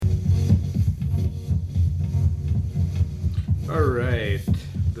All right,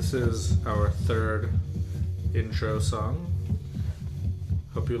 this is our third intro song.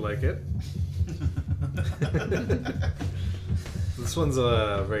 Hope you like it. This one's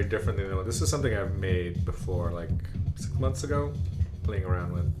very different than the other. This is something I've made before, like 6 months ago, playing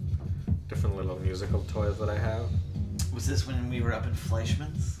around with different little musical toys that I have. Was this when we were up in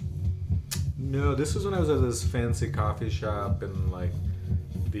Fleischmann's? No, this was when I was at this fancy coffee shop in like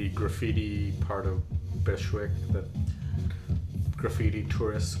the graffiti part of Bishwick that graffiti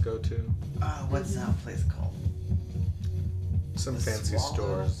tourists go to. What's that place called? Some The fancy Swallow?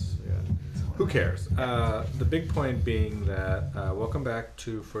 stores. Yeah. Who cares? The big point being that welcome back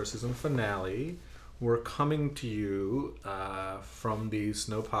to first season finale. We're coming to you from the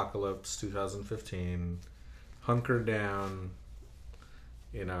Snowpocalypse 2015. Hunkered down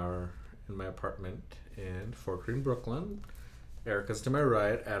in my apartment in Fort Greene, Brooklyn. Erica's to my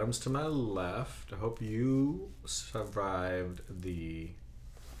right, Adam's to my left. I hope you survived the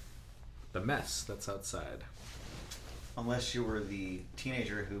mess that's outside. Unless you were the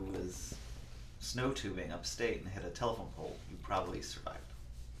teenager who was snow tubing upstate and hit a telephone pole, you probably survived.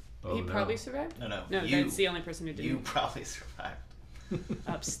 Oh, He probably survived? No, No, you, that's the only person who didn't. You probably survived.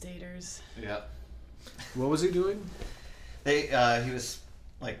 Upstaters. Yep. What was he doing? He was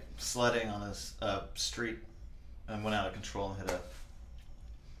like sledding on his street and went out of control and hit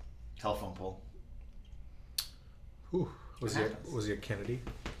a telephone pole. Whew. Was It he a Kennedy?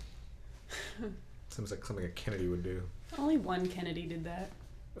 Seems like something a Kennedy would do. Only one Kennedy did that.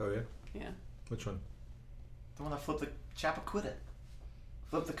 Oh yeah? Yeah. Which one? The one that flipped the Chappaquiddick.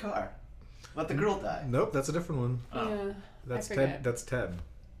 Flipped the car. Let the girl die. Nope, that's a different one. Oh. Yeah. That's I Ted. forget. That's Ted.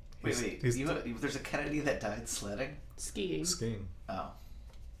 Wait. There's a Kennedy that died sledding? Skiing. Skiing. Oh.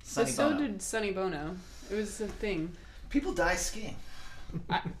 But Sonny so Bono. did Sonny Bono. It was a thing. People die skiing.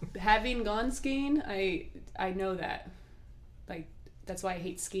 Having gone skiing, I know that. Like, that's why I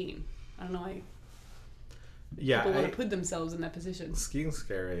hate skiing. I don't know why Yeah, people want to put themselves in that position. skiing's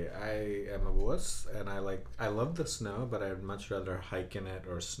scary. I am a wuss, and I love the snow, but I'd much rather hike in it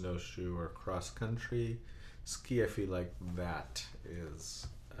or snowshoe or cross country. Ski, I feel like that is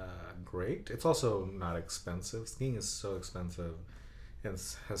great. It's also not expensive. Skiing is so expensive and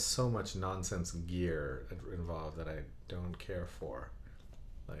has so much nonsense gear involved that I don't care for.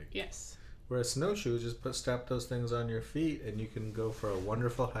 Like, Yes. whereas snowshoe, just strap those things on your feet and you can go for a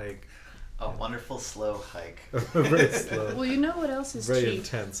wonderful hike. A wonderful slow hike. Very slow. Well, you know what else is Very cheap?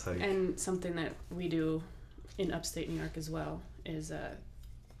 intense hike. And something that we do in upstate New York as well is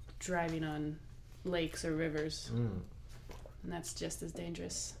driving on lakes or rivers. Mm. And that's just as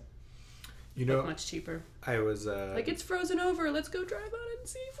dangerous. You But know, much cheaper. I was Like, it's frozen over. Let's go drive on it and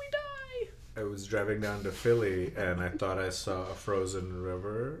see if we die. I was driving down to Philly and I thought I saw a frozen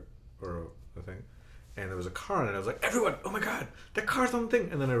river or a thing, and there was a car in it. I was like, everyone, oh my god, that car's on the thing.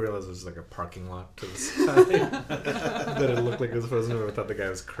 And then I realized it was like a parking lot to the side that it looked like it was frozen river. I thought the guy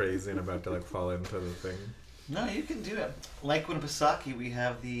was crazy and about to like fall into the thing. No, you can do it. Like Winnipesaukee, we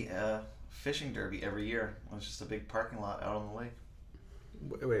have the fishing derby every year. It's just a big parking lot out on the lake.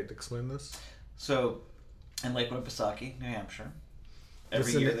 Wait, explain this. So, in Lake Winnipesaukee, New Hampshire,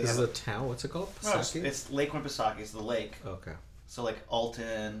 every This year they is have a town. What's it called? No, Pisaki? it's Lake Winnipesaukee. It's the lake. Okay. So like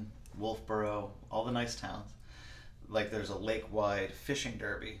Alton, Wolfboro, all the nice towns. Like there's a lake-wide fishing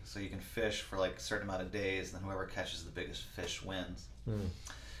derby, so you can fish for like a certain amount of days, and then whoever catches the biggest fish wins. Mm.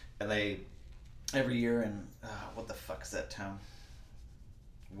 And they every year in what the fuck is that town?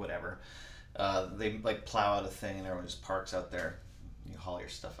 Whatever. They like plow out a thing, and everyone just parks out there. You haul your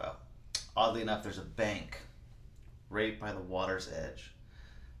stuff out. Oddly enough, there's a bank right by the water's edge.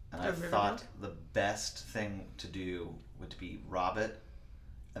 And I thought the best thing to do would be rob it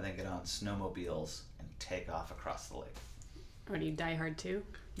and then get on snowmobiles and take off across the lake. Or do you die hard too?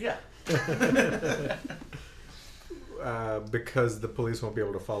 Yeah. Because the police won't be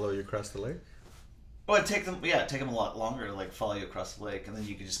able to follow you across the lake? Well, it'd take them a lot longer to like follow you across the lake, and then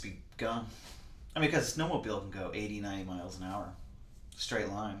you could just be gone. I mean, because a snowmobile can go 80, 90 miles an hour. Straight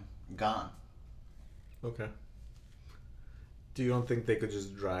line. Gone. Okay. Do you don't think they could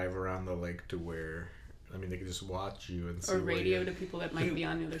just drive around the lake to where... I mean, they could just watch you and see Or where radio you... to people that might be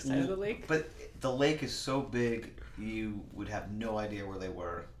on the other side of the lake? But the lake is so big, you would have no idea where they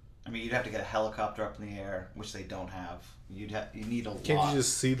were. I mean, you'd have to get a helicopter up in the air, which they don't have. You need a lot. Can't you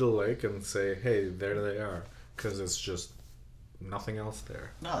just see the lake and say, hey, there they are? Because it's just nothing else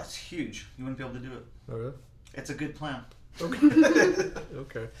there. No, it's huge. You wouldn't be able to do it. Oh, really? It's a good plan. Okay.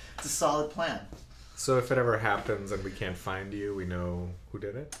 Okay. It's a solid plan. So if it ever happens and we can't find you, we know who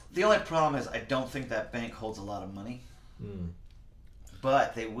did it? The only problem is I don't think that bank holds a lot of money. Mm.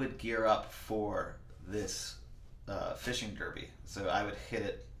 But they would gear up for this fishing derby, so I would hit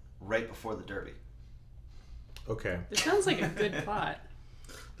it right before the derby. Okay. It sounds like a good plot.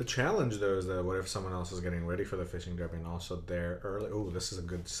 The challenge, though, is that what if someone else is getting ready for the fishing derby and also they're early? Oh, this is a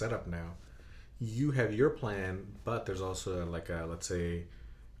good setup now. You have your plan, but there's also let's say,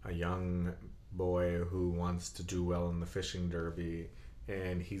 a young boy who wants to do well in the fishing derby,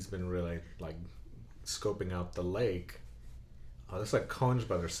 and he's been really scoping out the lake. Oh, that's like Coen's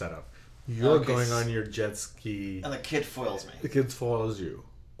Brothers setup. You're going on your jet ski, and the kid foils me. The kid foils you,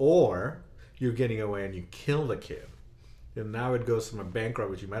 or you're getting away and you kill the kid, and now it goes from a bank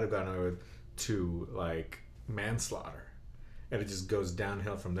robbery, which you might have gotten away with, to manslaughter, and it just goes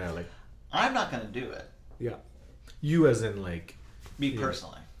downhill from there. I'm not gonna do it. Yeah, you as in me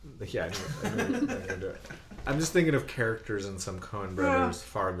personally. Yeah, I know you're not gonna do it. I'm just thinking of characters in some Coen Brothers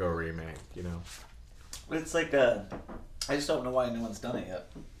Fargo remake, But it's I just don't know why no one's done it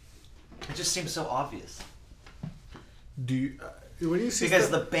yet. It just seems so obvious. Do you when you see because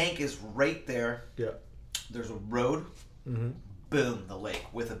the bank is right there. Yeah. There's a road. Mm-hmm. Boom, the lake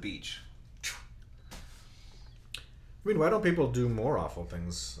with a beach. I mean, why don't people do more awful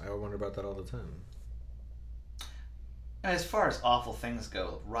things? I wonder about that all the time. As far as awful things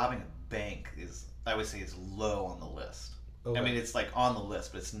go, robbing a bank is, I would say, is low on the list. Okay. I mean, it's on the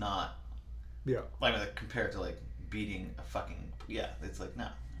list, but it's not. Yeah. Compared to beating a fucking it's no.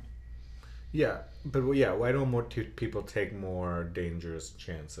 Yeah, but why don't more people take more dangerous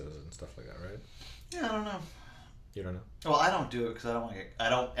chances and stuff like that, right? Yeah, I don't know. You don't know? Well, I don't do it because I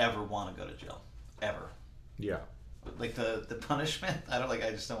don't ever want to go to jail, ever. Yeah. The punishment,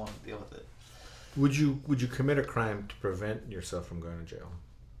 I just don't want to deal with it. Would you commit a crime to prevent yourself from going to jail?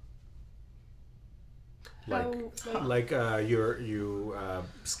 You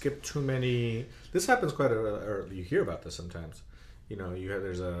skip too many. This happens or you hear about this sometimes.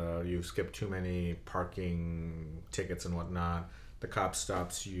 You skip too many parking tickets and whatnot. The cop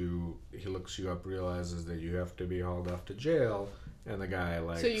stops you. He looks you up, realizes that you have to be hauled off to jail, and the guy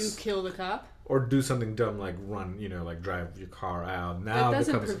So you kill the cop? Or do something dumb like run, drive your car out. Now that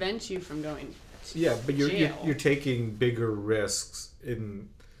doesn't prevent you from going. But you're taking bigger risks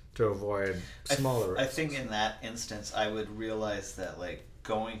to avoid smaller risks. I think in that instance, I would realize that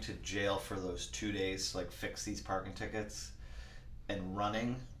going to jail for those 2 days to fix these parking tickets, and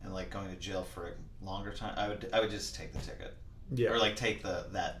running and going to jail for a longer time, I would just take the ticket. Yeah. Or take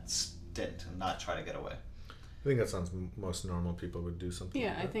that stint and not try to get away. I think that sounds most normal people would do something. Yeah,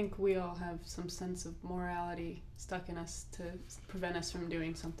 like that. I think we all have some sense of morality stuck in us to prevent us from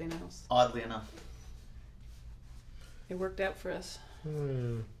doing something else. Oddly enough. It worked out for us.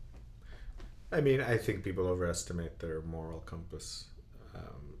 I mean, I think people overestimate their moral compass.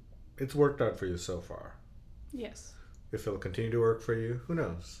 It's worked out for you so far. Yes. If it'll continue to work for you, who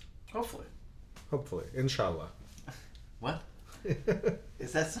knows? Hopefully. Inshallah. What?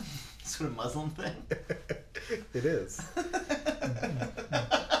 Is that some sort of Muslim thing? It is.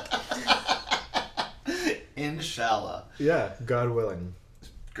 Inshallah. Yeah, God willing.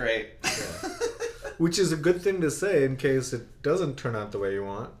 Great. Yeah. Which is a good thing to say in case it doesn't turn out the way you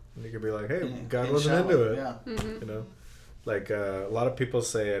want. And you could be like, hey, God wasn't into it. Yeah. Mm-hmm. A lot of people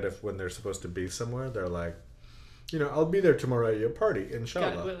say it when they're supposed to be somewhere. They're like, I'll be there tomorrow at your party,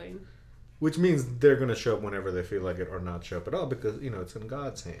 inshallah. God willing. Which means they're going to show up whenever they feel like it or not show up at all because, it's in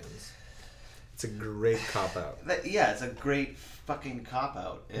God's hands. It's a great cop-out. It's a great fucking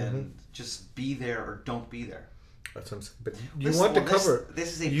cop-out. And just be there or don't be there. That's what I'm saying. But you want to cover...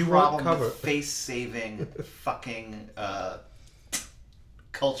 This is a problem with face-saving fucking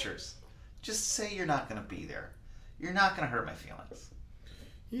cultures. Just say you're not going to be there. You're not going to hurt my feelings.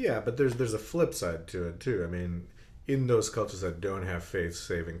 Yeah, but there's a flip side to it, too. I mean... In those cultures that don't have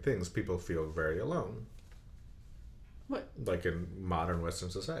faith-saving things, people feel very alone. What? Like in modern Western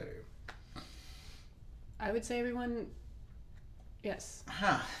society. I would say everyone... Yes.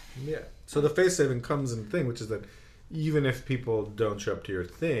 Huh. Yeah. So the faith-saving comes in thing, which is that even if people don't show up to your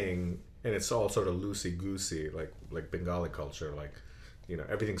thing, and it's all sort of loosey-goosey, like Bengali culture,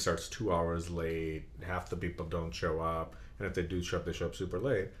 everything starts 2 hours late, half the people don't show up, and if they do show up, they show up super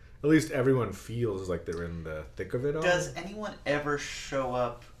late. At least everyone feels like they're in the thick of it all. Does anyone ever show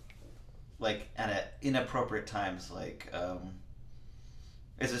up, at inappropriate times?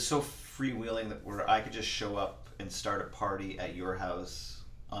 Is it so freewheeling that where I could just show up and start a party at your house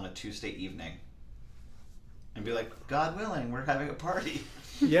on a Tuesday evening and be like, God willing, we're having a party?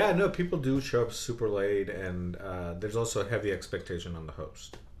 Yeah, no, people do show up super late, and there's also a heavy expectation on the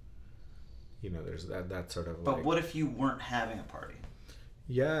host. There's that sort of. But what if you weren't having a party?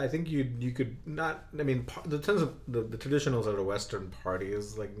 Yeah, I think you could not. I mean, the terms of the traditional sort of Western party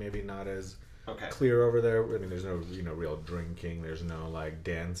is maybe not as clear over there. I mean, there's no real drinking. There's no like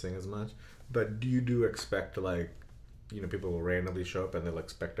dancing as much. But do you expect to like, people will randomly show up and they'll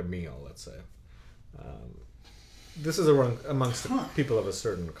expect a meal, let's say. This is amongst the people of a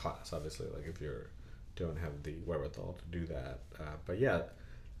certain class, obviously. Like if you don't have the wherewithal to do that. But yeah,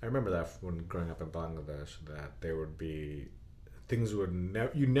 I remember that when growing up in Bangladesh, that there would be things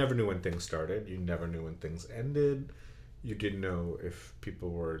you never knew when things started. You never knew when things ended. You didn't know if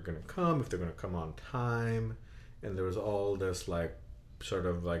people were going to come, if they're going to come on time, and there was all this like sort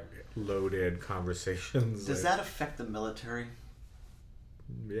of like loaded conversations. Does that affect the military?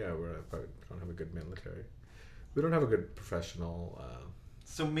 Yeah, we don't have a good military. We don't have a good professional.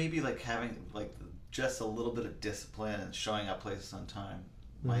 So maybe like having like just a little bit of discipline and showing up places on time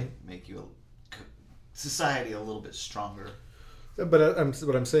might make society a little bit stronger. But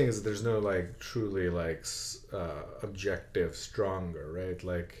what I'm saying is there's no like truly like objective stronger, right?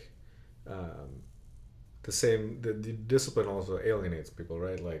 Like the discipline also alienates people,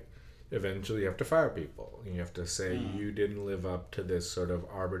 right? Like eventually you have to fire people. You have to say you didn't live up to this sort of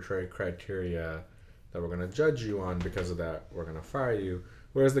arbitrary criteria that we're going to judge you on. Because of that, we're going to fire you.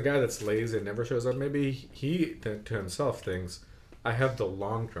 Whereas the guy that's lazy and never shows up, maybe he to himself thinks, I have the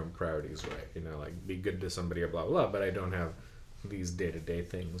long-term priorities right, like be good to somebody or blah blah, but I don't have these day-to-day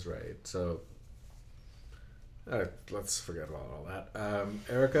things right. So let's forget about all that.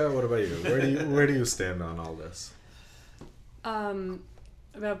 Erica, what about you? Where do you stand on all this?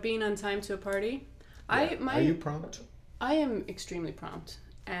 About being on time to a party. Yeah. Are you prompt? I am extremely prompt,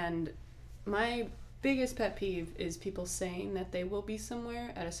 and my biggest pet peeve is people saying that they will be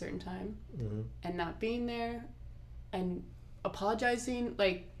somewhere at a certain time and not being there, and apologizing,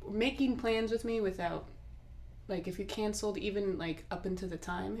 like making plans with me without, like if you canceled even like up into the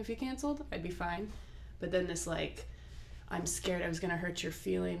time, if you canceled, I'd be fine. But then this like, I'm scared I was gonna hurt your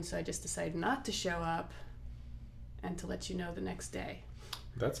feelings, so I just decided not to show up and to let you know the next day.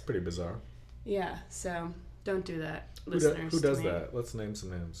 That's pretty bizarre. Yeah, so don't do that, Who listeners. Who does that? Let's name some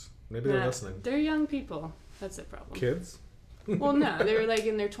names. Maybe they're listening. They're young people. That's the problem. Kids? Well, no, they're like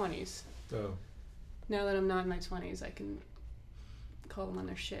in their 20s. Oh. Now that I'm not in my 20s, I can call them on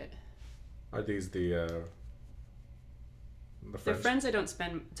their shit. Are these the friends? They're friends I don't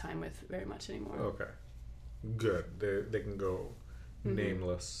spend time with very much anymore. Okay. Good. They can go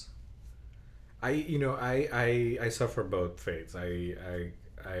nameless. I suffer both fates. I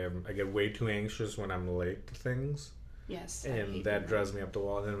get way too anxious when I'm late to things. Yes. And that drives me up the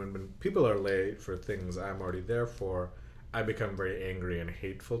wall. And then when people are late for things I'm already there for, I become very angry and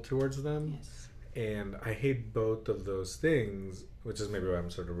hateful towards them. Yes. And I hate both of those things, which is maybe why I'm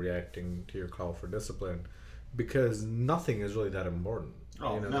sort of reacting to your call for discipline, because nothing is really that important.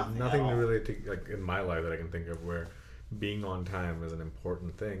 Oh, nothing really like in my life that I can think of where being on time is an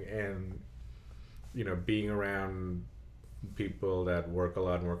important thing. And being around people that work a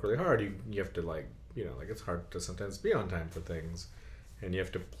lot and work really hard, you have to like it's hard to sometimes be on time for things, and you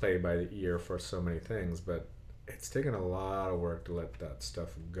have to play by the ear for so many things, but it's taken a lot of work to let that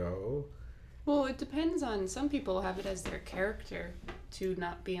stuff go. Well, it depends on, some people have it as their character to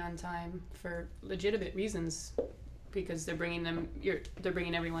not be on time for legitimate reasons, because they're bringing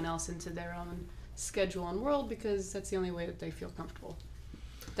everyone else into their own schedule and world, because that's the only way that they feel comfortable.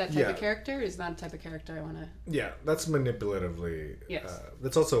 That type of character is not a type of character I want to... Yeah, that's manipulatively... Yes.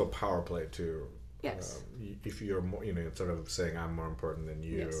 That's also a power play, too. Yes. If you're more, sort of saying I'm more important than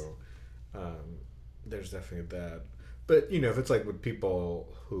you, yes. There's definitely that. But, if it's like with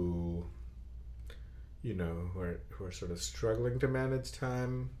people who, who are sort of struggling to manage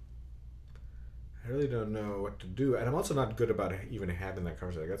time, I really don't know what to do. And I'm also not good about even having that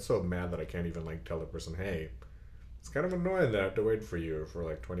conversation. I get so mad that I can't even like tell the person, hey, it's kind of annoying that I have to wait for you for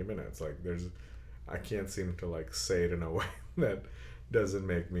like 20 minutes. Like I can't seem to like say it in a way that doesn't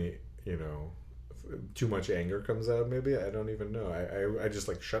make me, too much anger comes out. Maybe I don't even know. I just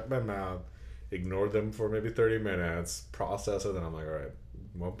like shut my mouth, ignore them for maybe 30 minutes, process it, and I'm like, all right,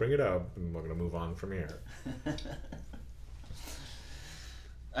 won't bring it up, and we're gonna move on from here.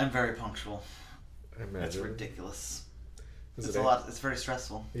 I'm very punctual. I imagine. That's ridiculous. It's a lot. It's very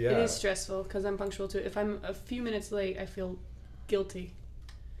stressful. Yeah. It is stressful because I'm punctual too. If I'm a few minutes late, I feel guilty.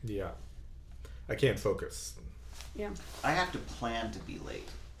 Yeah. I can't focus. Yeah. I have to plan to be late.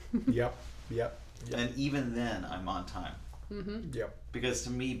 Yep. And even then, I'm on time. Mm-hmm. Yep. Because to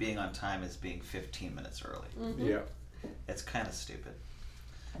me, being on time is being 15 minutes early. Mm-hmm. Yep. It's kind of stupid.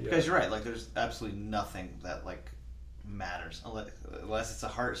 Yep. Because you're right. Like, there's absolutely nothing that like matters unless it's a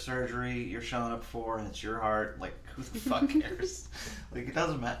heart surgery you're showing up for and it's your heart. Like, who the fuck cares? Like, it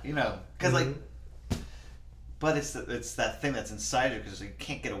doesn't matter. Because like, But it's that thing that's inside you because you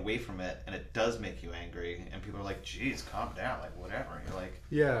can't get away from it, and it does make you angry. And people are like, "Geez, calm down, like whatever." And you're like,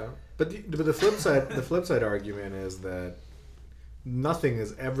 yeah, but the flip side argument is that nothing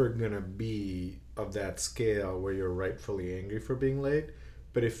is ever gonna be of that scale where you're rightfully angry for being late.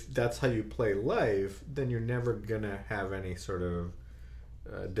 But if that's how you play life, then you're never gonna have any sort of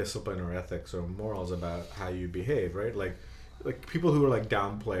discipline or ethics or morals about how you behave, right? Like people who are like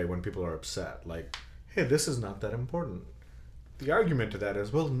downplay when people are upset, like, hey, this is not that important. The argument to that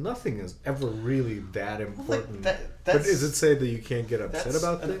is, well, nothing is ever really that important. But does it say that you can't get upset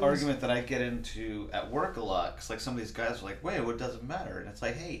about things? That's an argument that I get into at work a lot. Because like some of these guys are like, wait, what doesn't matter? And it's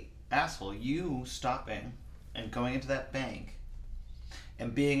like, hey, asshole, you stopping and going into that bank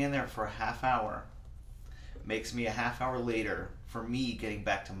and being in there for a half hour makes me a half hour later for me getting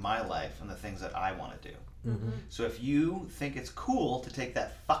back to my life and the things that I want to do. Mm-hmm. So if you think it's cool to take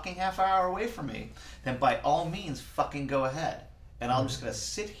that fucking half hour away from me, then by all means fucking go ahead. And I'm just going to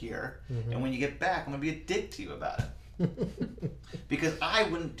sit here, and when you get back, I'm going to be a dick to you about it. Because I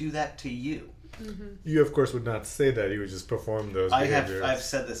wouldn't do that to you. Mm-hmm. You, of course, would not say that. You would just perform those behaviors. I've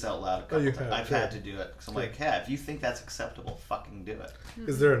said this out loud a couple times. I've had to do it. Because I'm like, yeah, if you think that's acceptable, fucking do it.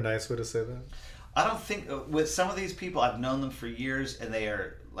 Is there a nice way to say that? I don't think... With some of these people, I've known them for years, and they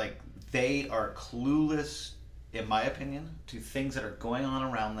are clueless, in my opinion, to things that are going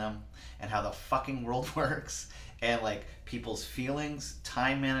on around them and how the fucking world works and like people's feelings,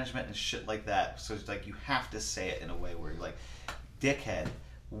 time management, and shit like that. So it's like you have to say it in a way where you're like, dickhead,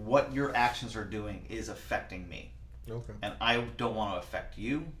 what your actions are doing is affecting me. Okay. And I don't want to affect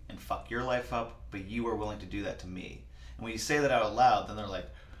you and fuck your life up, but you are willing to do that to me. And when you say that out loud, then they're like,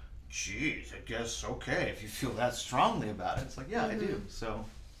 geez, I guess, okay, if you feel that strongly about it. It's like, yeah, I do. So...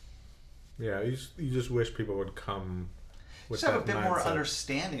 Yeah, you just wish people would come with just have that a bit mindset. more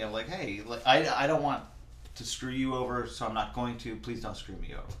understanding of like, hey, like I don't want to screw you over, so I'm not going to. Please don't screw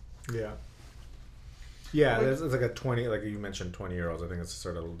me over. Yeah. Yeah, it's like a 20, like you mentioned, 20-year-olds. I think it's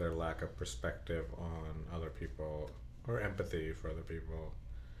sort of their lack of perspective on other people or empathy for other people.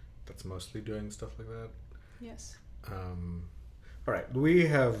 That's mostly doing stuff like that. Yes. All right, we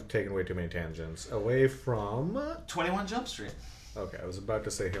have taken way too many tangents away from 21 Jump Street. Okay, I was about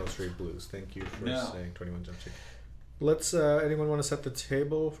to say Hill Street Blues. Thank you for No. saying 21 Jump Street. Let's, anyone want to set the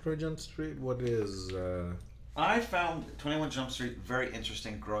table for Jump Street? What is, I found 21 Jump Street very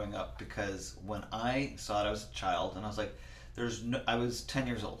interesting growing up because when I saw it, I was a child, and I was like, I was 10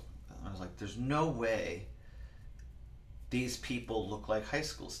 years old. And I was like, there's no way these people look like high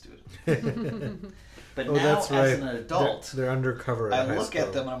school students. But now, that's right. as an adult, they're undercover at I high look school.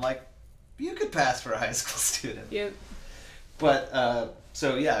 at them and I'm like, you could pass for a high school student. Yep. But,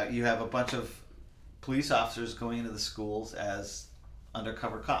 so yeah, you have a bunch of police officers going into the schools as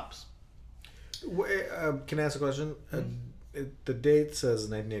undercover cops. Can I ask a question? The date says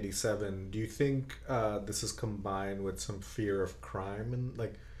 1987. Do you think this is combined with some fear of crime? And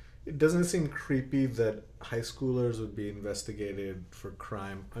like, doesn't it seem creepy that high schoolers would be investigated for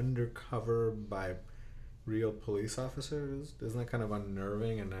crime undercover by real police officers? Isn't that kind of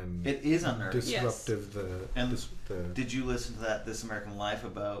unnerving and then It is unnerving. disruptive? Yes. Did you listen to that This American Life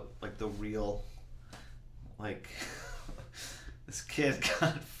about like the real, like this kid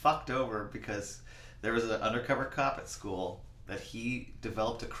got fucked over because there was an undercover cop at school that he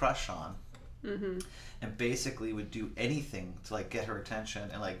developed a crush on, and basically would do anything to like get her attention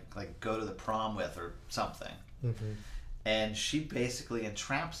and like go to the prom with or something. Mm-hmm. And she basically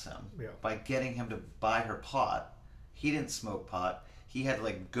entraps him by getting him to buy her pot. He didn't smoke pot. He had to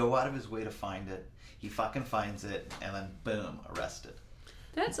like go out of his way to find it. He fucking finds it, and then boom, arrested.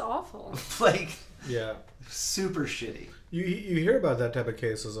 That's awful. Like, yeah, super shitty. You hear about that type of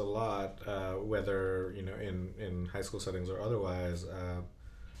cases a lot, whether in high school settings or otherwise.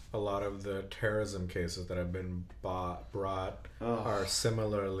 A lot of the terrorism cases that have been brought are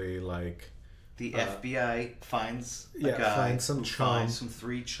similarly like. The FBI finds a guy finds some finds some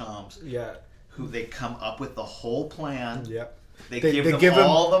three chumps. Yeah. Who they come up with the whole plan. Yep. They give them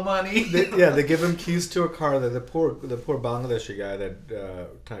all the money. They give him keys to a car. That the poor Bangladeshi guy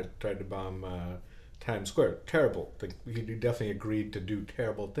that tried to bomb Times Square. Terrible. He definitely agreed to do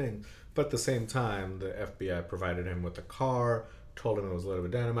terrible things. But at the same time, the FBI provided him with a car, told him it was loaded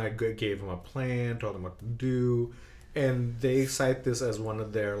with dynamite, gave him a plan, told him what to do. And they cite this as one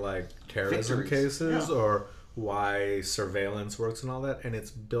of their like terrorism cases or why surveillance works and all that, and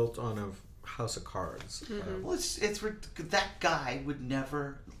it's built on a house of cards. Mm-hmm. Well, it's that guy would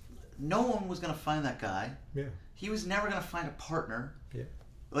never. No one was gonna find that guy. Yeah. He was never gonna find a partner. Yeah.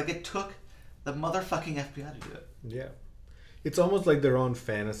 Like it took the motherfucking FBI to do it. Yeah. It's almost like their own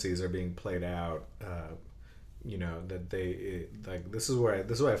fantasies are being played out that they like this is where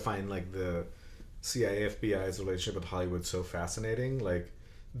I find like the CIA FBI's relationship with Hollywood so fascinating. Like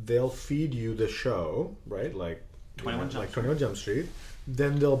they'll feed you the show, right? Like 21 Jump Street.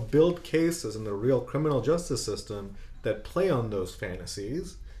 Then they'll build cases in the real criminal justice system that play on those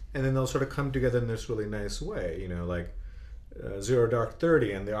fantasies, and then they'll sort of come together in this really nice way. Like Zero Dark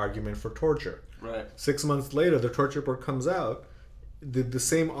 30 and the argument for torture. Right. 6 months later, the torture report comes out. The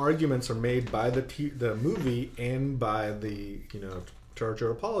same arguments are made by the movie and by the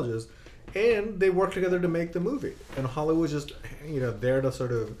torture apologists, and they work together to make the movie. And Hollywood's just there to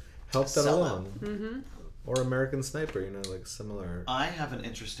sort of help that along. Mm-hmm. Or American Sniper, like similar. I have an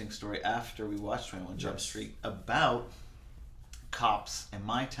interesting story after we watched 21 Jump Street about cops in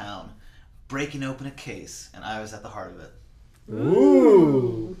my town breaking open a case, and I was at the heart of it.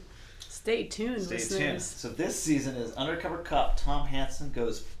 Ooh. Stay tuned, listeners. So this season is undercover cop Tom Hansen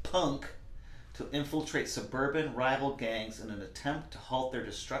goes punk to infiltrate suburban rival gangs in an attempt to halt their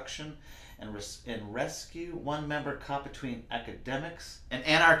destruction and rescue one member caught between academics and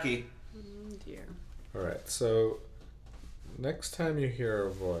anarchy. Oh dear. All right, so next time you hear a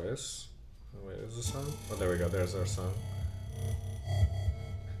voice... Oh, wait, is this a song? Oh, there we go. There's our song.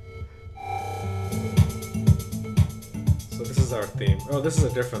 So this is our theme. Oh, this is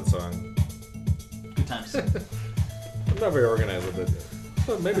a different song. Good times. I'm not very organized with it.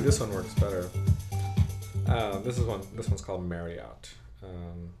 Well, maybe this one works better. This one's called Marriott.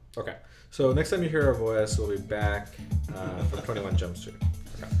 Okay, so next time you hear our voice, we'll be back from 21 Jump Street.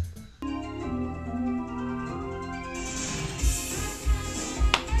 Okay.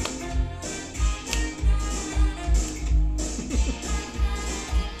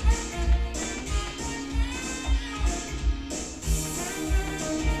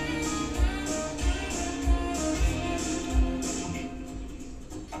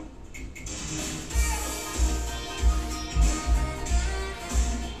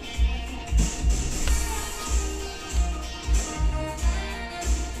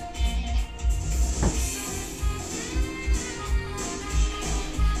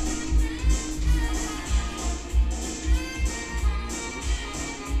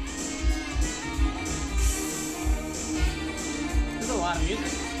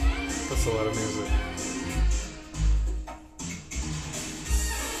 That's a lot of music.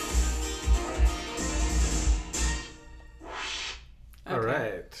 Okay. All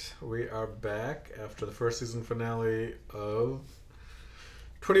right, we are back after the first season finale of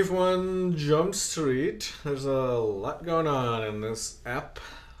 21 Jump Street. There's a lot going on in this app.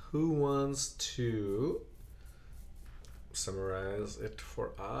 Who wants to summarize it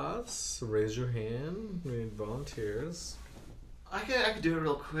for us? Raise your hand. We need volunteers. I could do it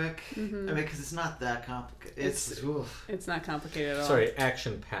real quick. Mm-hmm. I mean, because it's not that complicated. It's not complicated at all. Sorry,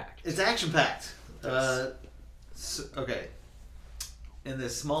 action-packed. It's action-packed. Yes. Okay. In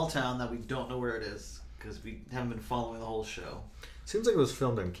this small town that we don't know where it is, because we haven't been following the whole show. Seems like it was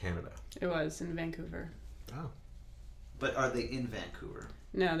filmed in Canada. It was in Vancouver. Oh. But are they in Vancouver?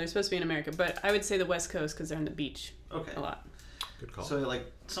 No, they're supposed to be in America, but I would say the West Coast because they're on the beach. Okay. A lot. Good call. So, like,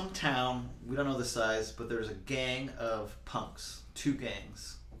 some town, we don't know the size, but there's a gang of punks. 2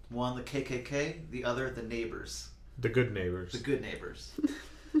 gangs. One, the KKK, the other, the neighbors. The good neighbors. The good neighbors.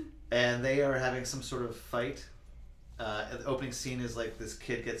 And they are having some sort of fight. The opening scene is like this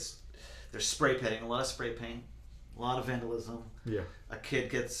kid they're spray painting, a lot of spray paint, a lot of vandalism. Yeah. A kid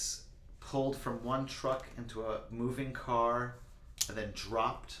gets pulled from one truck into a moving car and then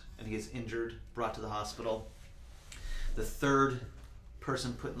dropped, and he is injured, brought to the hospital. The third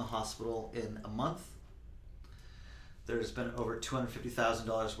person put in the hospital in a month. There's been over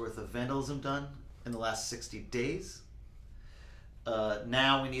 $250,000 worth of vandalism done in the last 60 days.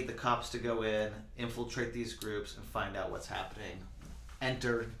 Now we need the cops to go in, infiltrate these groups, and find out what's happening.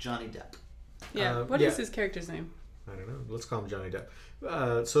 Enter Johnny Depp. Yeah. What is his character's name? I don't know. Let's call him Johnny Depp.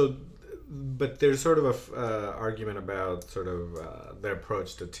 But there's sort of a argument about sort of their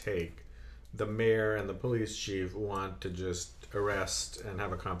approach to take. The mayor and the police chief want to just arrest and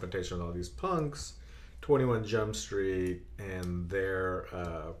have a confrontation with all these punks. 21 Jump Street and their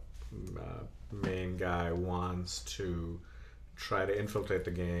main guy wants to try to infiltrate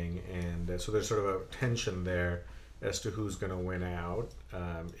the gang, and so there's sort of a tension there as to who's going to win out.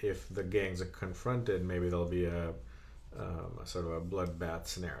 If the gangs are confronted, maybe there'll be a sort of a bloodbath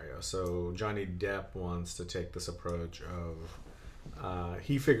scenario. So Johnny Depp wants to take this approach of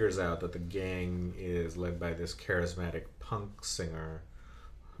he figures out that the gang is led by this charismatic punk singer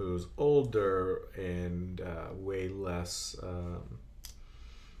who's older and way less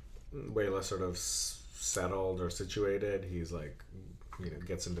sort of settled or situated. He's like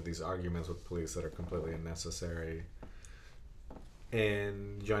gets into these arguments with police that are completely unnecessary.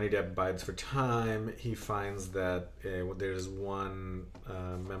 And Johnny Depp bides for time. He finds that there's one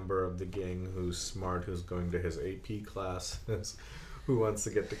member of the gang who's smart, who's going to his AP classes, who wants to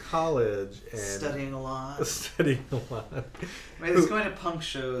get to college and studying a lot. Studying a lot. Wait, he's going to punk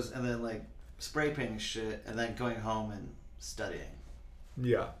shows and then like spray painting shit, and then going home and studying.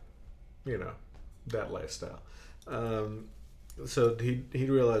 Yeah, that lifestyle. So he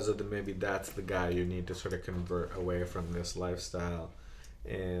realized that maybe that's the guy you need to sort of convert away from this lifestyle.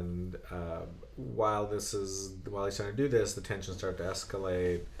 And while he's trying to do this, the tensions start to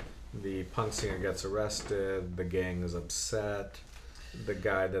escalate. The punk singer gets arrested. The gang is upset. The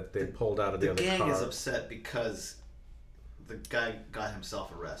guy that they pulled out of the other car. The gang is upset because the guy got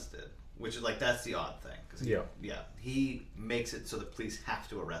himself arrested, which is like, that's the odd thing. Cause he makes it so the police have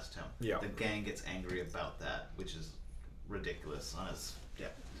to arrest him. Yeah. The gang gets angry about that, which is ridiculous on his.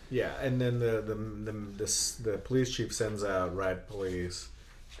 Yeah, and then the police chief sends out riot police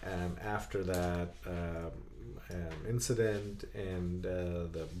after that incident, and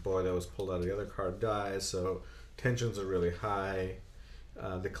the boy that was pulled out of the other car dies, so tensions are really high.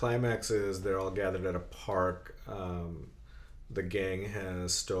 The climax is they're all gathered at a park. The gang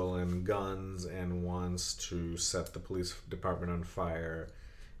has stolen guns and wants to set the police department on fire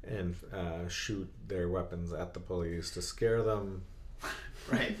and shoot their weapons at the police to scare them.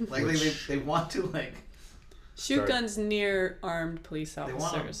 Right. Like they want to shoot guns near armed police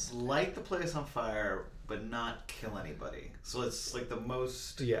officers. They want to light the place on fire but not kill anybody. So it's like the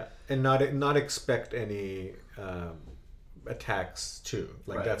most and not expect any attacks too.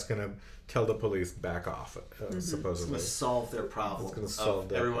 That's gonna tell the police back off. Supposedly, it's gonna solve their problem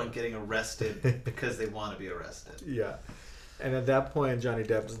of everyone getting arrested because they want to be arrested. Yeah. And at that point, Johnny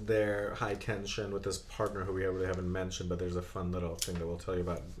Depp's there, high tension, with his partner, who we really haven't mentioned, but there's a fun little thing that we'll tell you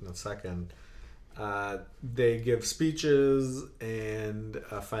about in a second. They give speeches, and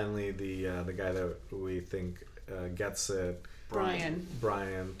finally the guy that we think gets it,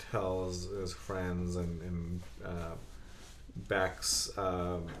 Brian tells his friends and backs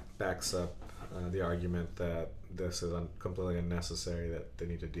up the argument that this is completely unnecessary, that they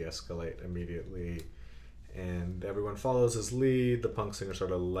need to de-escalate immediately. And everyone follows his lead. The punk singer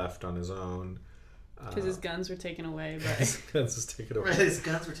sort of left on his own. Because his guns were taken away by... His guns was taken away. Right, his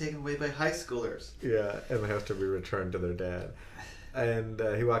guns were taken away by high schoolers. Yeah, and they have to be returned to their dad. And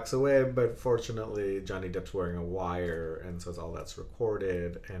he walks away, but fortunately Johnny Depp's wearing a wire, and so all that's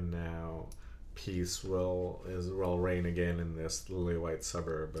recorded, and now peace will reign again in this lily white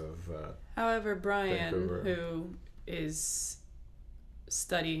suburb of However, Brian, Vancouver, who is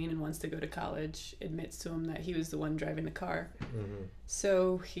studying and wants to go to college, admits to him that he was the one driving the car. Mm-hmm.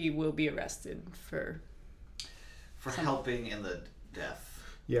 So he will be arrested for helping in the death.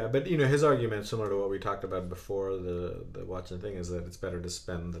 Yeah, but his argument, similar to what we talked about before the watching thing, is that it's better to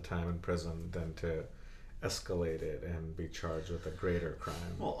spend the time in prison than to escalate it and be charged with a greater crime.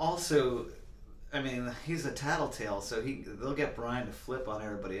 Well, also, I mean, he's a tattletale, so they'll get Brian to flip on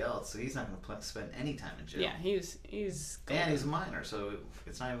everybody else, so he's not going to spend any time in jail. Yeah, he's and he's a minor, so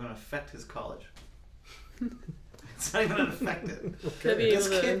it's not even going to affect his college. It's not even going to affect it. Okay. This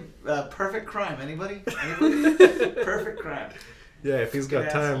kid, perfect crime. Anybody? Perfect crime. Yeah, if he's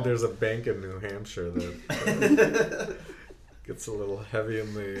got time, asshole. there's a bank in New Hampshire that gets a little heavy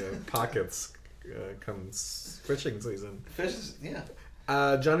in the pockets comes fishing season. Yeah.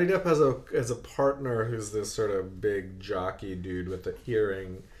 Johnny Depp has a partner who's this sort of big jockey dude with the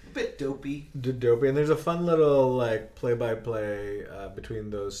earring. A bit dopey. And there's a fun little play-by-play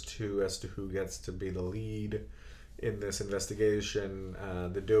between those two as to who gets to be the lead in this investigation.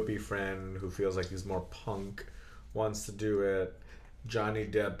 The dopey friend who feels like he's more punk wants to do it. Johnny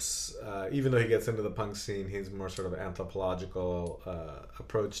Depp's, even though he gets into the punk scene, he's more sort of anthropological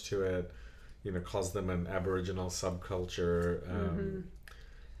approach to it. Calls them an aboriginal subculture.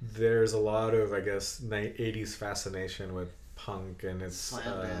 There's a lot of, I guess, 80s fascination with punk and its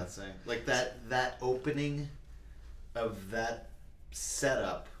slam dancing. Like that opening of that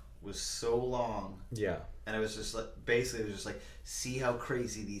setup was so long. Yeah. And it was just like, see how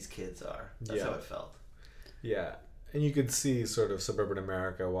crazy these kids are. That's how it felt. Yeah. And you could see sort of suburban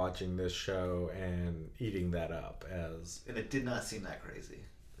America watching this show and eating that up as... And it did not seem that crazy.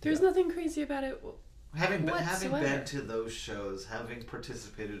 There's nothing crazy about it. Having been to those shows, having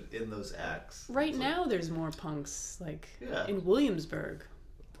participated in those acts. Right now, there's more punks in Williamsburg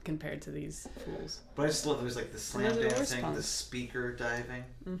compared to these fools. But I just love there's the slam dancing, the speaker diving,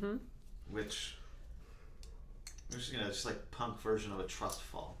 which Which, just like punk version of a trust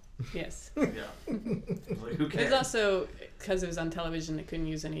fall. Yes. Yeah. Like, who It cares? was also, because it was on television, they couldn't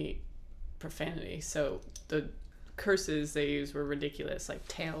use any profanity. So the curses they used were ridiculous. Like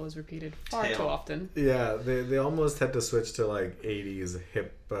tail was repeated far too often. Yeah, they almost had to switch to like 80s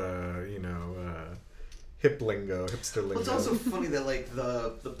hip, hip lingo, hipster lingo. Well, it's also funny that like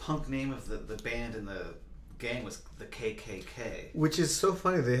the punk name of the band and the gang was the KKK. Which is so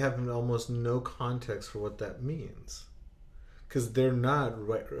funny. They have almost no context for what that means. Because they're not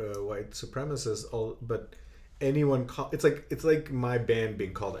white supremacists, but anyone it's like my band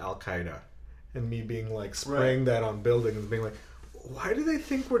being called Al Qaeda, and me being like spraying that on buildings and being like, why do they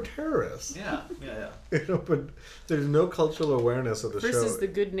think we're terrorists? Yeah. But there's no cultural awareness of the show. Versus the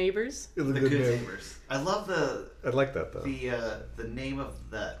Good Neighbors. The Good Neighbors. I love I like that though. The name of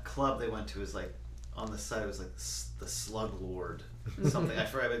that club they went to is like on the side. It was like the Slug Lord something. I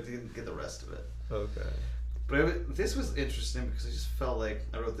forgot. I didn't get the rest of it. Okay. But this was interesting because I just felt like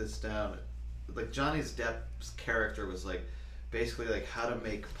I wrote this down. Like Johnny Depp's character was like basically like how to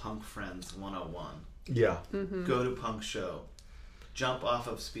make punk friends 101. Yeah. Mm-hmm. Go to punk show, jump off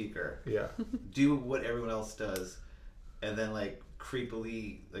of speaker, Yeah. do what everyone else does, and then like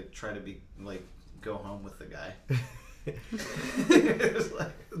creepily like try to be like go home with the guy. It was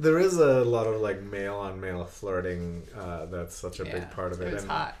like, there is a lot of like male on male flirting. That's such a big part of it. It was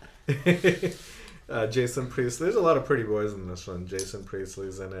hot. Jason Priestley. There's a lot of pretty boys in this one. Jason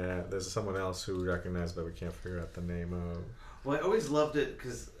Priestley's in it. There's someone else who we recognize, but we can't figure out the name of. well, I always loved it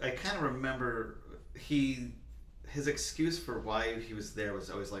because I kind of remember his excuse for why he was there was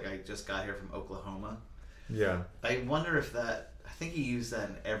always like, I just got here from Oklahoma. Yeah. I wonder if I think he used that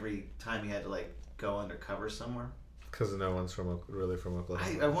in every time he had to like go undercover somewhere. Because no one's really from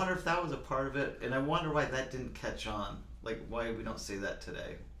Oklahoma. I wonder if that was a part of it, and I wonder why that didn't catch on. Like why we don't say that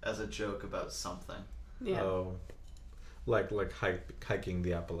today as a joke about something. Yeah. Oh. Like hiking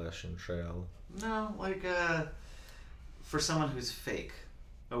the Appalachian Trail. No, like for someone who's fake.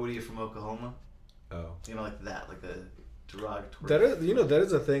 Oh, what are you from Oklahoma? Oh. Like that, like a derogatory. That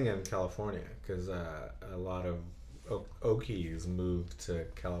is a thing in California because a lot of Okies moved to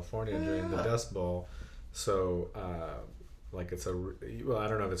California during the Dust Bowl, so it's I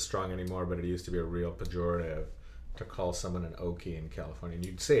don't know if it's strong anymore, but it used to be a real pejorative to call someone an Okie in California, and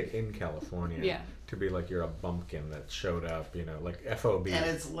you'd say it in California to be like you're a bumpkin that showed up, like FOB. And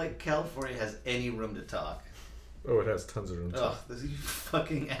it's like California has any room to talk. Oh, it has tons of room to talk. Ugh, this you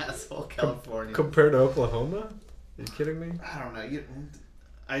fucking asshole, California. Compared to Oklahoma? Are you kidding me? I don't know.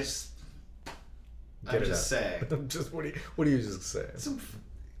 I'm Get just saying. What do you just say?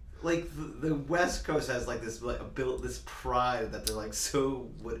 Like the West Coast has like this this pride that they're like so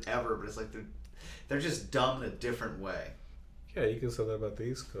whatever, but it's like they're just dumb in a different way. Yeah, you can say that about the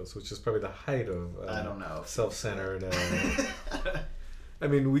East Coast, which is probably the height of I don't know, self-centered. I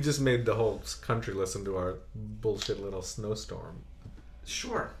mean, we just made the whole country listen to our bullshit little snowstorm.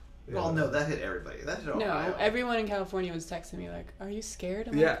 Sure. Yeah. Well, no, that hit everybody. That hit Ohio. No, everyone in California was texting me like, "Are you scared?"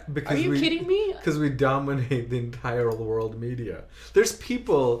 I'm Yeah, like, because are you kidding me? Because we dominate the entire world media. There's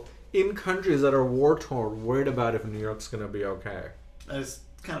people in countries that are war-torn worried about if New York's going to be okay. That is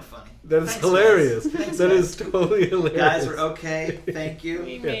kind of funny. That is Thanks, hilarious. Guys. Thanks, That guys. is totally hilarious. Guys, we're okay. Thank you.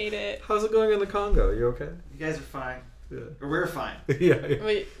 We You made it. How's it going in the Congo? You okay? guys are fine. Yeah. Or we're fine. Yeah.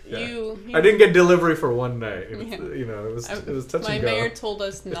 Wait, Yeah. you I didn't get delivery for one night. It was, Yeah. it was touch my and go. mayor told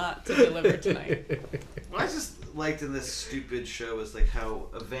us not to deliver tonight. What I just liked in this stupid show was like how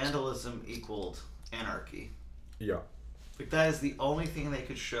vandalism equaled anarchy. Yeah. Like that is the only thing they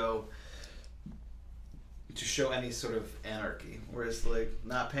could show to show any sort of anarchy. Whereas like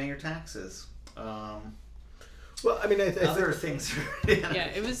not paying your taxes. Well, I mean, I Other think, things are anarchy. Yeah,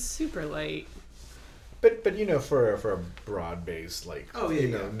 it was super light. but for a broad-based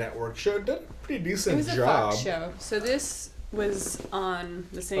yeah. network show, did a pretty decent It was a job. Fox show. So this was on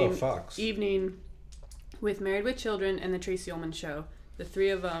the same Fox. evening with Married with Children and the Tracy Ullman Show. The three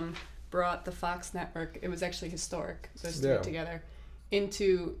of them brought the Fox network. It was actually historic, those three together,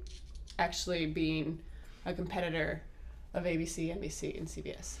 into actually being a competitor of ABC, NBC, and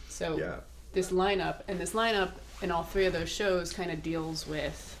CBS. So this lineup in all three of those shows kind of deals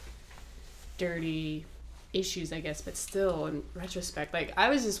with dirty issues, I guess, but still in retrospect, like I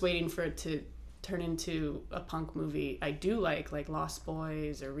was just waiting for it to turn into a punk movie I do like Lost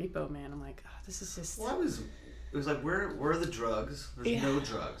Boys or Repo Man. I'm like, oh, this is just... Well, it was like, where are the drugs? There's no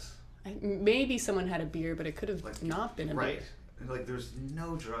drugs. Maybe someone had a beer, but it could have not been a beer. Right. Like, there's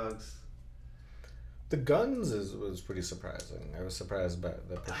no drugs. The guns was pretty surprising. I was surprised by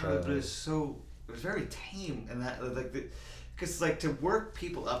the portrayal. But it was very tame, and that Because, like, to work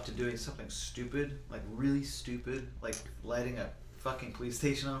people up to doing something stupid, like really stupid, like lighting a fucking police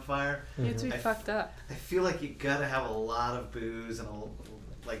station on fire. You have to be fucked up. I feel like you gotta have a lot of booze and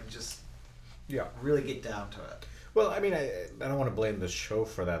just really get down to it. Well, I mean, I don't want to blame the show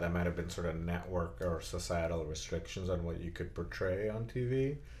for that. That might have been sort of network or societal restrictions on what you could portray on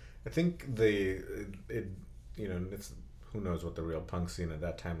TV. I think it's who knows what the real punk scene at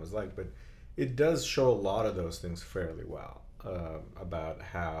that time was like, but it does show a lot of those things fairly well, about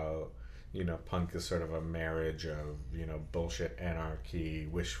how, punk is sort of a marriage of, bullshit, anarchy,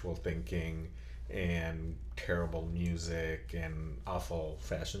 wishful thinking, and terrible music and awful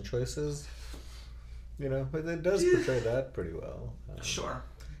fashion choices. But it does portray that pretty well. Sure.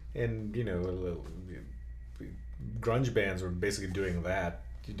 And, grunge bands were basically doing that,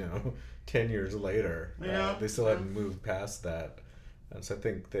 10 years later. Yeah. They still hadn't moved past that. And so I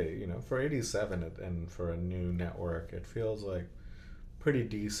think they, for 87 and for a new network, it feels like pretty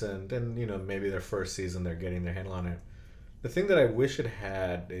decent. And, maybe their first season, they're getting their handle on it. The thing that I wish it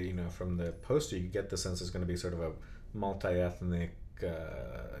had, from the poster, you get the sense it's going to be sort of a multi-ethnic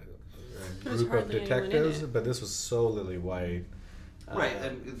group of detectives, but this was so lily white. Right,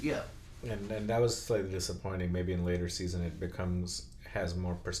 And that was slightly disappointing. Maybe in later season it has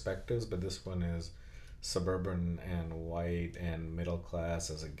more perspectives, but this one is suburban and white and middle class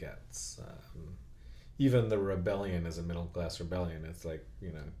as it gets. Even the rebellion is a middle class rebellion. It's like,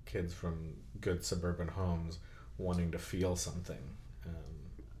 kids from good suburban homes wanting to feel something.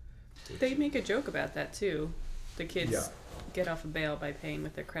 They make a joke about that too. The kids get off of bail by paying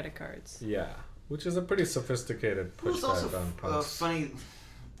with their credit cards. Yeah, which is a pretty sophisticated pushback on punks. Funny.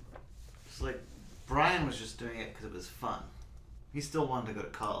 It's like Brian was just doing it because it was fun. He still wanted to go to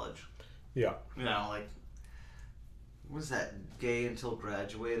college. Yeah. Like, what was that? Gay until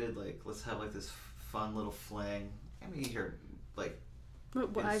graduated. Like, let's have like this fun little fling. I mean, you hear like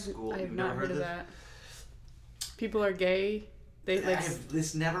in school. I've not heard of that. People are gay.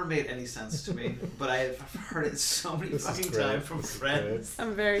 This never made any sense to me, but I've heard it so many fucking times from friends.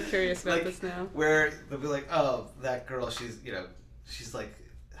 I'm very curious about this now. Where they'll be like, "Oh, that girl, she's like,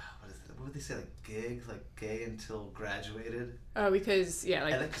 what would they say, like gay until graduated?" Oh, because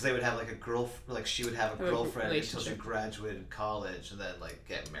because they would have like a girl, like she would have a girlfriend until she graduated college, and then like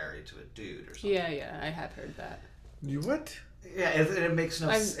get married to a dude or something. Yeah, I have heard that. You what? Yeah, and it makes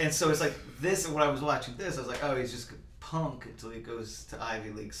no sense. And so it's like this. When I was watching this, I was like, "Oh, he's just punk until he goes to Ivy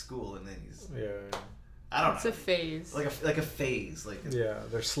League school, and then he's I don't know. It's a phase, like a phase, like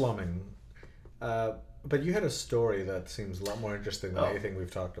they're slumming. But you had a story that seems a lot more interesting than anything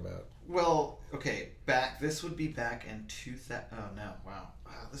we've talked about. Well, okay, this would be back in 2000. Oh no, wow,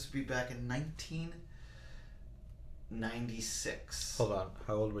 this would be back in 1996. Hold on,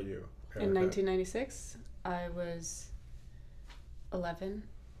 how old were you, Erica? In 1996, I was 11.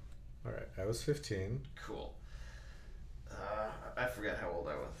 All right, I was 15. Cool. I forget how old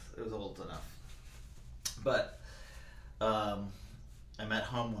I was. It was old enough. But I'm at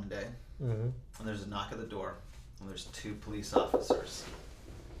home one day, and there's a knock at the door, and there's 2 police officers.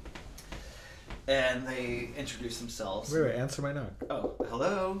 And they introduce themselves. Wait, answer my knock. Oh,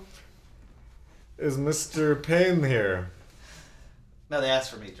 hello? Is Mr. Payne here? No, they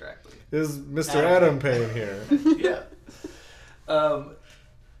asked for me directly. Is Mr. Adam Payne here? Yeah.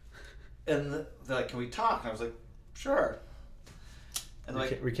 And they're like, "Can we talk?" And I was like, "Sure." And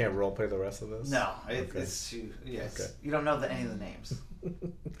we can't role play the rest of this? No, it's too, yes. Okay. You don't know any of the names.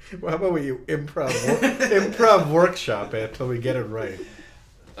 Well, how about we improv workshop it till we get it right?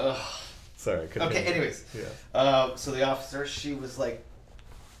 Ugh. Sorry. Continue. Okay, anyways. Yeah. So the officer, she was like,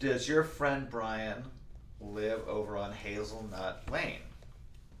 "Does your friend Brian live over on Hazelnut Lane?"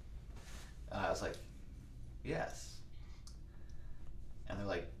 And I was like, "Yes." And they're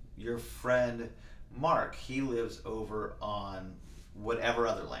like, "Your friend Mark, he lives over on whatever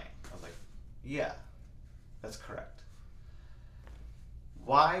other lane." I was like, "Yeah, that's correct."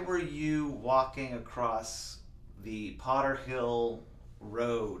 "Why were you walking across the Potter Hill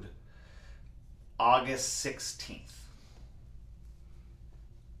Road August 16th?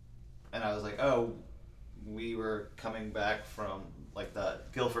 And I was like, "Oh, we were coming back from like the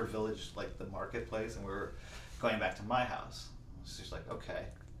Guilford Village, like the marketplace, and we were going back to my house." She's like, "Okay."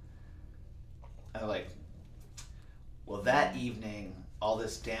 And I'm like, "Well, that evening, all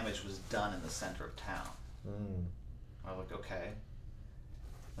this damage was done in the center of town." I was like, "Okay."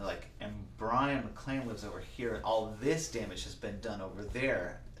 They're like, "And Brian McLean lives over here, and all this damage has been done over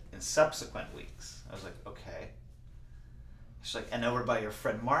there in subsequent weeks." I was like, "Okay." She's like, "And over by your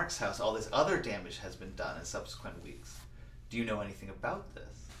friend Mark's house, all this other damage has been done in subsequent weeks. Do you know anything about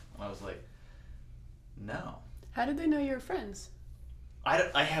this?" And I was like, "No." How did they know you were friends?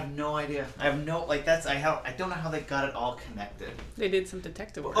 I have no idea. I don't know how they got it all connected. They did some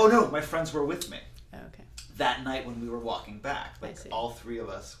detective work. Oh no, my friends were with me. Oh, okay. That night when we were walking back, I see. all three of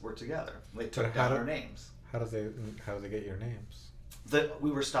us were together. They took down our names. How did they get your names?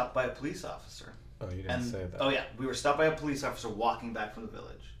 We were stopped by a police officer. Oh, you didn't say that. Oh yeah, we were stopped by a police officer walking back from the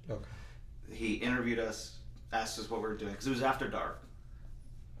village. Okay. He interviewed us, asked us what we were doing because it was after dark.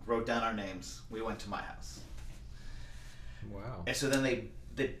 Wrote down our names. We went to my house. Wow. And so then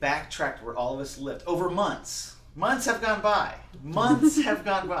they backtracked where all of us lived over months. Months have gone by. Months have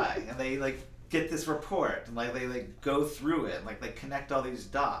gone by, and they get this report and they go through it and they connect all these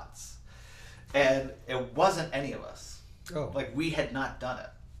dots, and it wasn't any of us. Oh. We had not done it.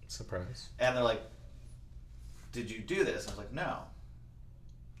 Surprise. And they're like, "Did you do this?" I was like, "No."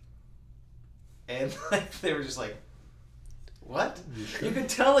 And they were just like, "What?" You could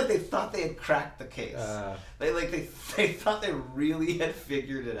tell they thought they had cracked the case. They thought they really had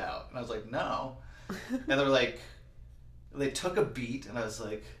figured it out. And I was like, "No." And they were like, they took a beat, and I was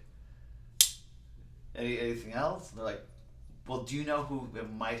like, anything else? And they're like, "Well, do you know who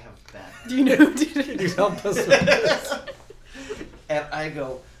it might have been?" Do you know? Can you help us with this? And I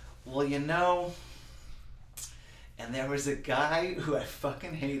go, "Well, and there was a guy who I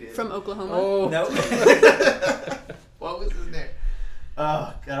fucking hated. From Oklahoma? Oh. No. What was his name?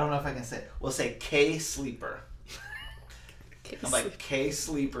 Oh, I don't know if I can say it. We'll say K Sleeper. I'm like, K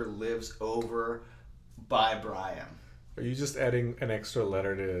Sleeper lives over by Brian. Are you just adding an extra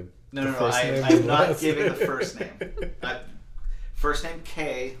letter to No, the first name? I'm not giving the first name. First name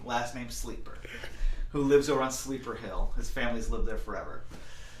K, last name Sleeper, who lives over on Sleeper Hill. His family's lived there forever.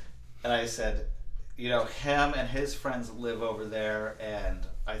 And I said, him and his friends live over there, and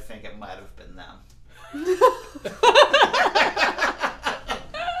I think it might have been them.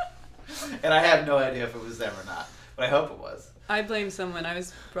 And I have no idea if it was them or not, but I hope it was. I blame someone. I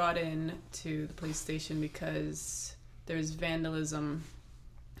was brought in to the police station because there was vandalism,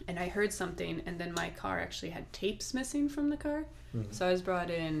 and I heard something, and then my car actually had tapes missing from the car. Mm-hmm. So I was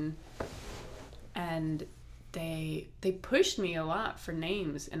brought in, and they pushed me a lot for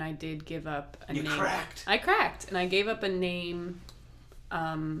names, and I did give up a name. You cracked. I cracked, and I gave up a name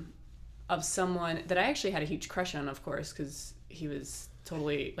of someone that I actually had a huge crush on, of course, because he was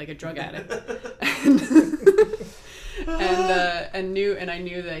totally like a drug addict. and I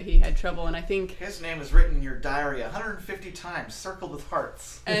knew that he had trouble, and I think his name is written in your diary 150 times, circled with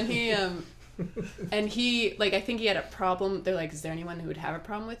hearts. And he I think he had a problem. They're like, "Is there anyone who would have a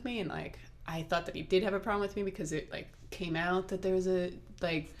problem with me?" And I thought that he did have a problem with me because it came out that there was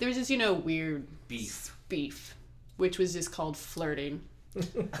this weird beef, which was just called flirting.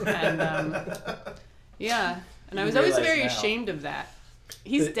 And yeah, and I was always very ashamed of that.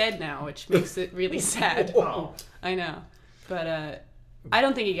 He's dead now, which makes it really sad. Oh. I know, but I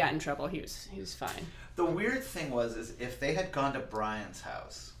don't think he got in trouble. He was fine. The weird thing is if they had gone to Brian's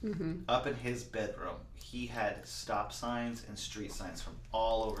house, mm-hmm. up in his bedroom, he had stop signs and street signs from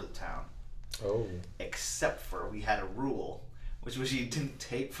all over the town. Oh. Except for we had a rule, which was you didn't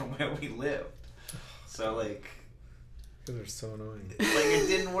take from where we lived. So they're so annoying. It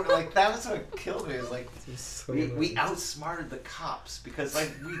didn't work. That was what killed me. It was so we outsmarted the cops because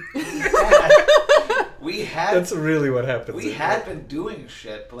we had. That's really what happened. We had been doing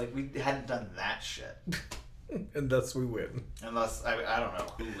shit, but we hadn't done that shit. And thus we win. Unless I don't know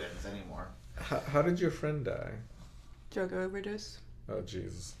who wins anymore. How did your friend die? Drug overdose. Oh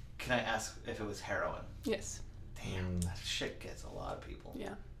Jesus. Can I ask if it was heroin? Yes. Damn, that shit gets a lot of people.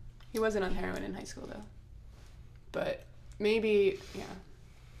 Yeah. He wasn't on heroin in high school though. But maybe, yeah.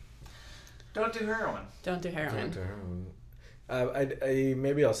 Don't do heroin. Don't do heroin. I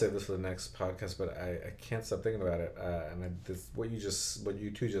maybe I'll save this for the next podcast, but I can't stop thinking about it. And what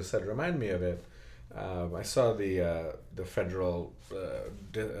you two just said reminded me of it. I saw the federal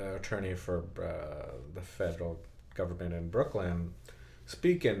attorney for the federal government in Brooklyn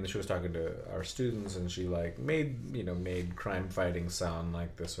speak, and she was talking to our students, and she made crime fighting sound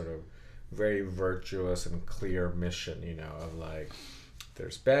like this sort of very virtuous and clear mission, of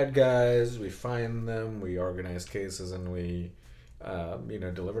there's bad guys, we find them, we organize cases, and we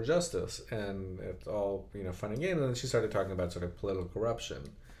deliver justice, and it's all fun and games. And then she started talking about sort of political corruption,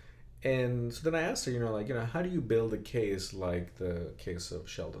 and so then I asked her, how do you build a case like the case of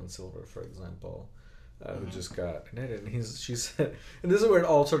Sheldon Silver, for example, who just got indicted? And she said, and this is where it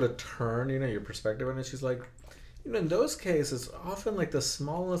all sort of turned, your perspective on it. She's like, in those cases, often the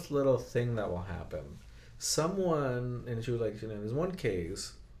smallest little thing that will happen. Someone, and she was like, there's one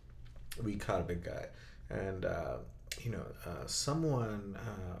case, we caught a big guy, and someone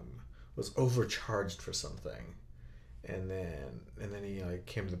was overcharged for something, and then he like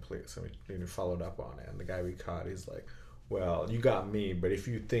came to the police and we followed up on it. And the guy we caught, he's like, well, you got me, but if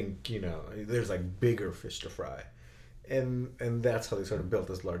you think, you know, there's like bigger fish to fry. And that's how they sort of built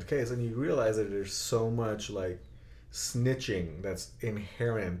this large case. And you realize that there's so much like snitching that's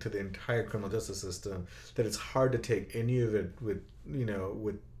inherent to the entire criminal justice system that it's hard to take any of it with, you know,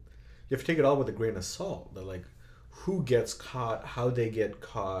 with, you have to take it all with a grain of salt. That like who gets caught, how they get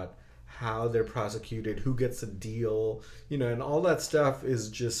caught, how they're prosecuted, who gets a deal, you know, and all that stuff is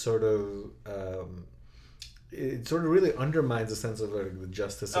just sort of it sort of really undermines the sense of like the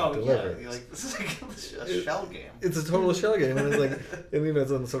justice of delivery. Yeah, like this is like a shell game. It's a total shell game, and it's like, and you know,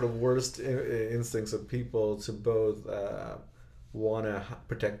 it's on the sort of worst instincts of people to both want to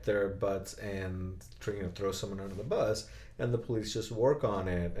protect their butts and you know, throw someone under the bus, and the police just work on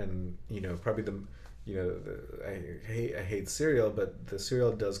it, and you know, probably the, you know, I hate Serial, but the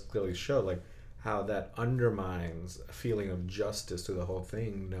Serial does clearly show like how that undermines a feeling of justice to the whole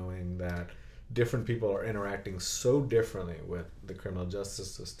thing, knowing that different people are interacting so differently with the criminal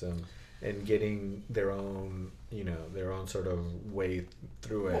justice system and getting their own, you know, their own sort of way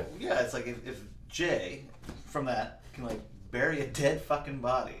through it. Well, yeah, it's like if Jay from that can like bury a dead fucking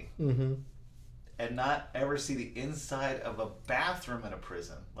body and not ever see the inside of a bathroom in a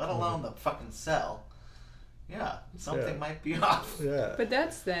prison, let alone the fucking cell, yeah, something might be off. Yeah. But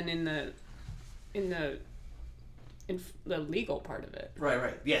that's then in the legal part of it.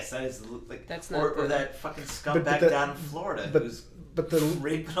 Right. Yes, that is like that's not or that fucking scumbag down in Florida who's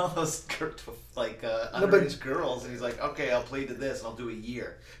raping all those underage girls, and he's like, okay, I'll plead to this, and I'll do a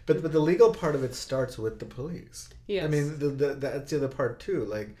year. But the legal part of it starts with the police. Yes. I mean, that's the other part too.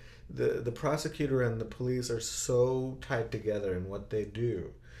 Like the prosecutor and the police are so tied together in what they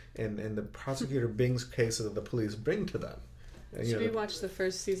do, and the prosecutor brings cases that the police bring to them. And, should we watch the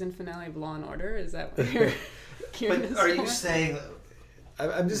first season finale of Law and Order? Is that what you're? But are you saying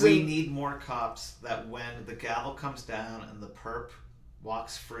I'm just we saying, need more cops that when the gavel comes down and the perp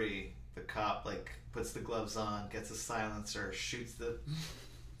walks free, the cop like puts the gloves on, gets a silencer, shoots the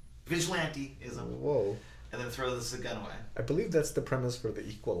vigilanteism, whoa, and then throws the gun away? I believe that's the premise for The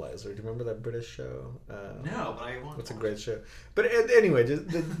Equalizer. Do you remember that British show? No, but I want. It's a great show. But anyway,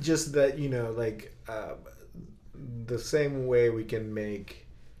 just that, you know, like the same way we can make,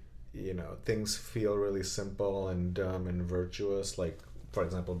 you know, things feel really simple and dumb and virtuous, like for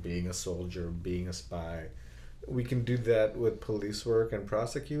example being a soldier, being a spy, we can do that with police work and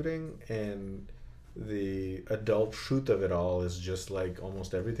prosecuting, and the adult truth of it all is just like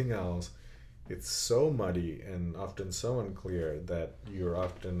almost everything else. It's so muddy and often so unclear that you're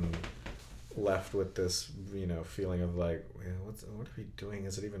often left with this, you know, feeling of like, what are we doing?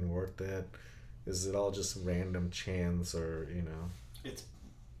 Is it even worth it? Is it all just random chance, or, you know? It's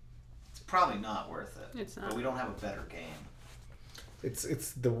probably not worth it. It's not. But we don't have a better game. It's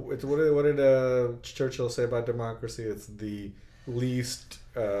what did Churchill say about democracy? It's the least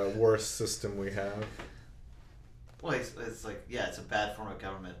worst system we have. Well, it's like, yeah, it's a bad form of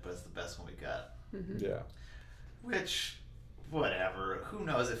government, but it's the best one we got. Mm-hmm. Yeah. Which, whatever. Who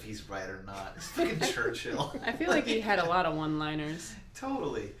knows if he's right or not? It's fucking Churchill. I feel like he had a lot of one-liners.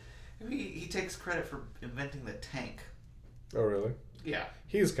 Totally. He takes credit for inventing the tank. Oh, really? Yeah.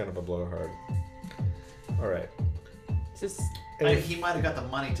 He's kind of a blowhard. All right. He might have got the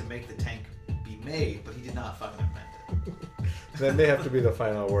money to make the tank be made, but he did not fucking invent it. That may have to be the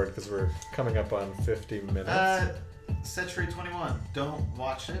final word because we're coming up on 50 minutes. Century 21. Don't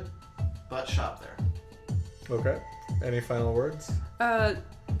watch it, but shop there. Okay. Any final words?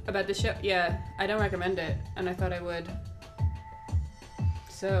 About the show? Yeah, I don't recommend it, and I thought I would.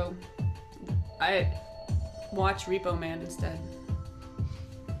 So, I watch Repo Man instead.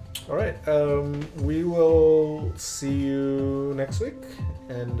 All right. We will see you next week.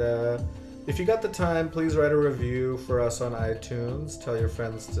 And if you got the time, please write a review for us on iTunes. Tell your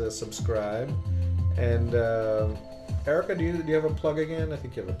friends to subscribe. And Erica, do you have a plug again? I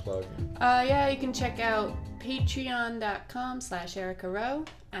think you have a plug. Yeah, you can check out patreon.com/Erica Rowe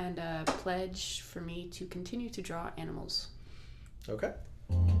and pledge for me to continue to draw animals. Okay.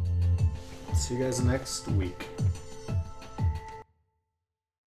 See you guys next week.